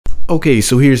Okay,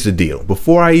 so here's the deal.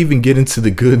 Before I even get into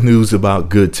the good news about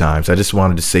Good Times, I just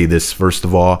wanted to say this. First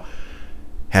of all,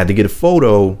 had to get a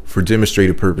photo for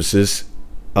demonstrative purposes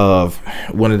of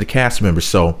one of the cast members.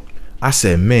 So I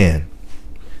said, man,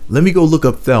 let me go look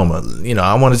up Thelma. You know,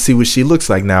 I want to see what she looks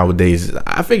like nowadays.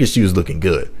 I figured she was looking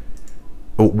good.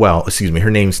 Well, excuse me,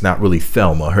 her name's not really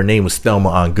Thelma. Her name was Thelma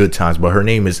on Good Times, but her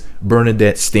name is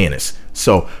Bernadette Stanis.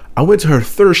 So I went to her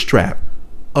thirst trap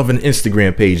of an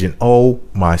Instagram page, and oh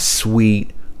my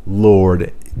sweet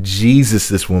Lord Jesus,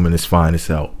 this woman is fine as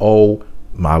hell. Oh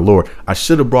my Lord. I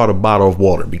should have brought a bottle of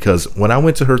water, because when I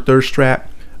went to her thirst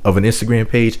trap of an Instagram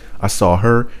page, I saw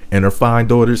her and her fine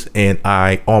daughters, and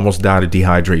I almost died of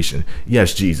dehydration.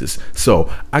 Yes, Jesus. So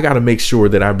I got to make sure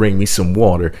that I bring me some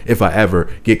water if I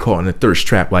ever get caught in a thirst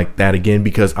trap like that again,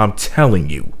 because I'm telling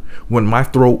you, when my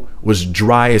throat was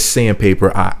dry as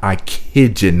sandpaper, I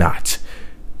kid you not.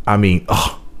 I mean,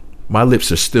 oh, my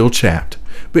lips are still chapped.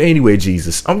 But anyway,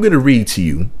 Jesus, I'm going to read to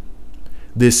you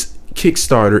this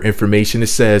Kickstarter information. It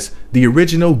says the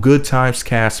original Good Times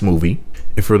cast movie,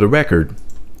 and for the record,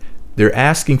 they're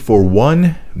asking for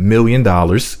 $1 million.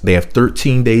 They have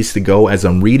 13 days to go as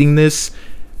I'm reading this.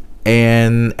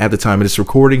 And at the time of this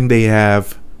recording, they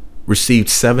have received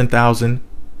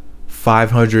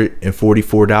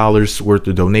 $7,544 worth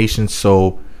of donations.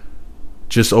 So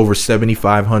just over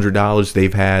 $7,500.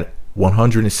 They've had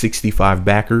 165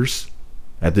 backers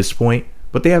at this point,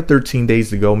 but they have 13 days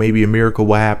to go. Maybe a miracle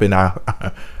will happen. I'm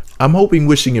hoping,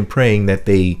 wishing, and praying that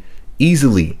they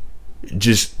easily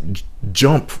just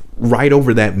jump right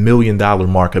over that $1 million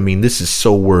mark. I mean, this is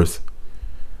so worth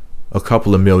a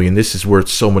couple of million. This is worth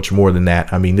so much more than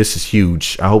that. I mean, this is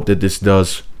huge. I hope that this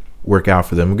does work out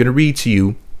for them. I'm going to read to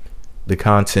you the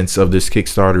contents of this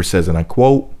Kickstarter. It says, and I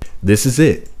quote, "This is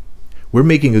it. We're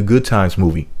making a Good Times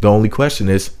movie. The only question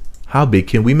is, how big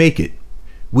can we make it?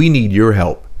 We need your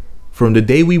help. From the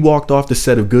day we walked off the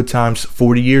set of Good Times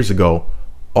 40 years ago,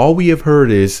 all we have heard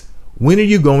is, when are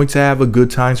you going to have a Good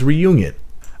Times reunion?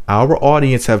 Our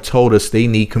audience have told us they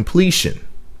need completion.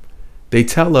 They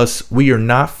tell us we are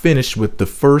not finished with the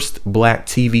first black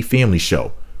TV family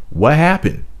show. What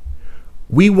happened?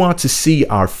 We want to see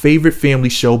our favorite family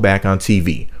show back on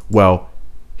TV. Well,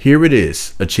 here it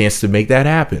is, a chance to make that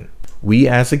happen. We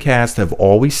as a cast have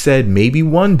always said maybe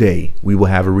one day we will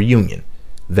have a reunion.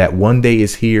 That one day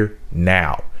is here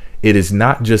now. It is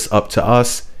not just up to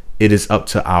us, it is up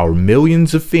to our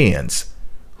millions of fans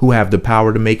who have the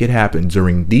power to make it happen.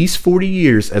 During these 40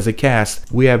 years as a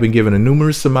cast, we have been given a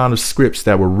numerous amount of scripts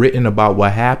that were written about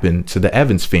what happened to the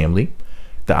Evans family.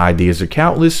 The ideas are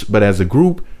countless, but as a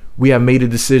group, we have made a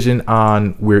decision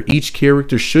on where each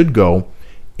character should go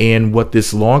and what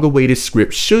this long-awaited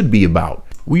script should be about.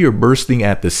 We are bursting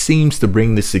at the seams to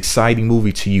bring this exciting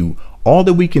movie to you. All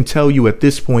that we can tell you at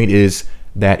this point is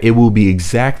that it will be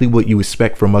exactly what you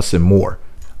expect from us and more.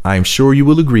 I am sure you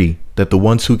will agree that the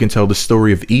ones who can tell the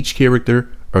story of each character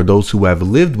are those who have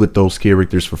lived with those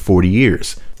characters for 40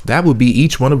 years. That would be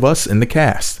each one of us in the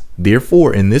cast.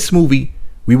 Therefore, in this movie,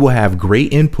 we will have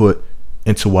great input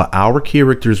into what our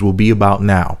characters will be about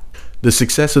now. The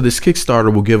success of this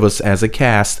Kickstarter will give us as a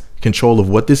cast control of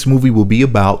what this movie will be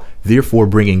about, therefore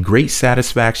bringing great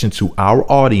satisfaction to our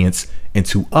audience and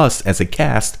to us as a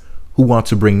cast who want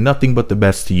to bring nothing but the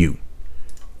best to you.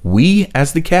 We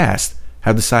as the cast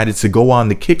have decided to go on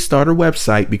the Kickstarter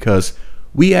website because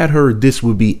we had heard this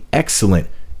would be excellent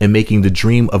in making the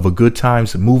dream of a Good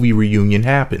Times movie reunion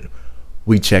happen.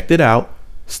 We checked it out,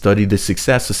 studied the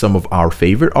success of some of our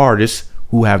favorite artists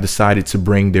who have decided to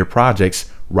bring their projects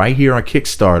right here on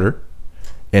Kickstarter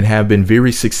and have been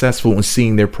very successful in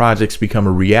seeing their projects become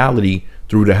a reality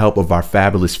through the help of our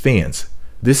fabulous fans.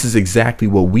 This is exactly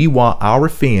what we want our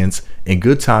fans and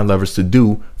Good Time lovers to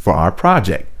do for our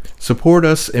project. Support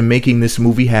us in making this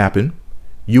movie happen.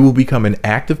 You will become an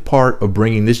active part of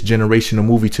bringing this generational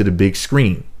movie to the big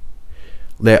screen.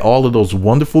 Let all of those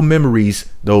wonderful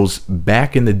memories, those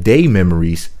back in the day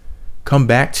memories, come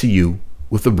back to you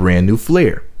with a brand new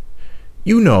flair.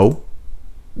 You know,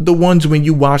 the ones when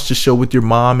you watched the show with your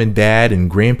mom and dad and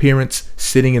grandparents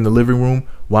sitting in the living room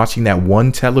watching that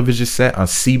one television set on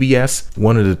CBS,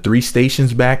 one of the 3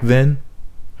 stations back then.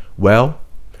 Well,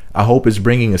 I hope it's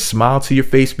bringing a smile to your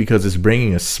face because it's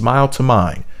bringing a smile to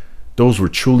mine. Those were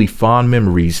truly fond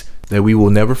memories that we will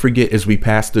never forget as we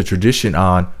pass the tradition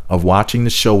on of watching the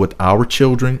show with our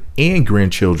children and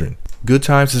grandchildren. Good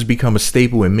Times has become a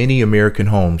staple in many American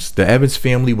homes. The Evans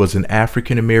family was an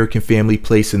African-American family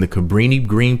placed in the Cabrini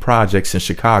Green projects in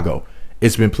Chicago.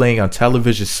 It's been playing on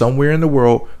television somewhere in the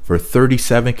world for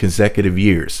 37 consecutive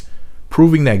years,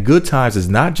 proving that Good Times is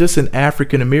not just an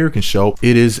African-American show,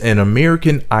 it is an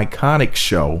American iconic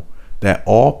show that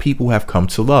all people have come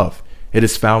to love. It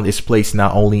has found its place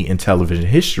not only in television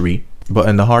history, but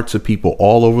in the hearts of people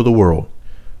all over the world.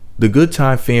 The Good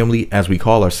Time family, as we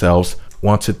call ourselves,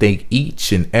 want to thank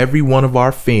each and every one of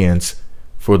our fans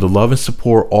for the love and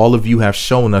support all of you have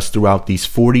shown us throughout these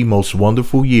 40 most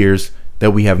wonderful years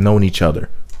that we have known each other.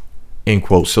 End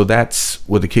quote. So that's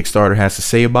what the Kickstarter has to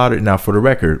say about it. Now, for the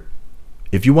record,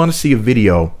 if you want to see a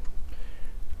video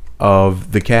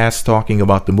of the cast talking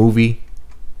about the movie,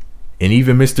 and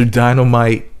even Mr.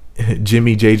 Dynamite,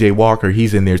 Jimmy JJ Walker,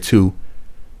 he's in there too.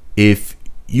 If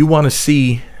you want to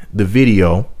see the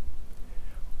video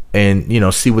and, you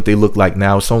know, see what they look like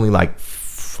now, it's only like,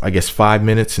 I guess, 5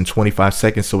 minutes and 25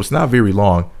 seconds. So it's not very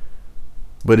long,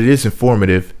 but it is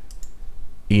informative.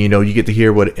 You know, you get to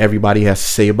hear what everybody has to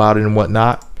say about it and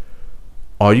whatnot.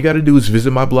 All you got to do is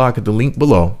visit my blog at the link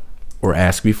below, or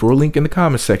ask me for a link in the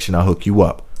comment section. I'll hook you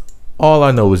up. All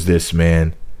I know is this,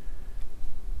 man.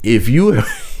 If you,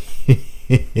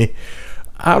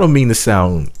 I don't mean to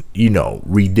sound, you know,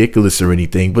 ridiculous or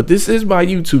anything, but this is my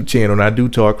YouTube channel and I do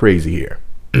talk crazy here.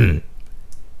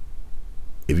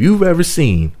 If you've ever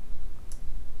seen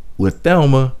what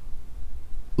Thelma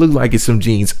look like in some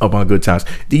jeans up on Good Times,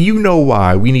 do you know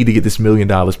why we need to get this $1 million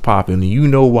popping? Do you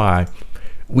know why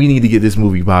we need to get this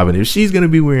movie popping? If she's going to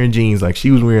be wearing jeans like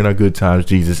she was wearing on Good Times,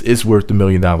 Jesus, it's worth $1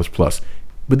 million plus.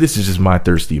 But this is just my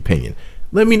thirsty opinion.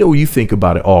 Let me know what you think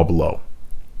about it all below.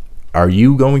 Are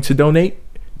you going to donate?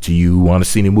 Do you want to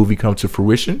see the movie come to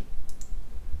fruition?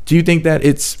 Do you think that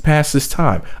it's past its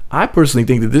time? I personally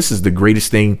think that this is the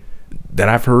greatest thing that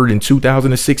I've heard in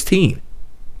 2016.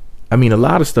 I mean, a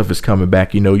lot of stuff is coming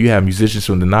back. You know, you have musicians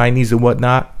from the 90s and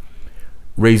whatnot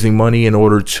raising money in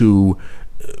order to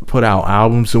put out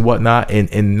albums and whatnot.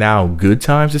 And now Good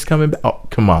Times is coming back. Oh,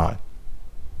 come on.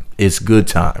 It's Good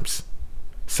Times.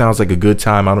 Sounds like a good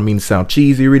time. I don't mean to sound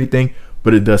cheesy or anything,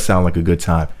 but it does sound like a good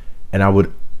time. And I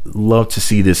would love to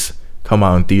see this come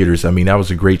out in theaters. I mean, that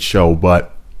was a great show,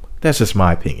 but that's just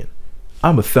my opinion.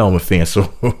 I'm a Thelma fan,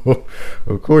 so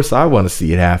of course I want to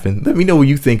see it happen. Let me know what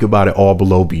you think about it all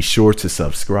below. Be sure to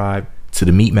subscribe to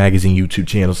the Meat Magazine YouTube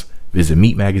channels. Visit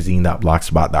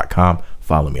meatmagazine.blogspot.com.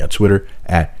 Follow me on Twitter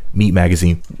at Meat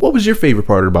Magazine. What was your favorite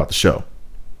part about the show?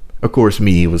 Of course,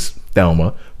 me, it was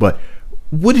Thelma, but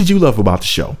what did you love about the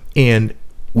show? And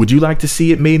would you like to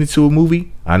see it made into a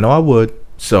movie? I know I would.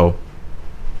 So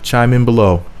chime in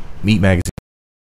below. Meat Magazine.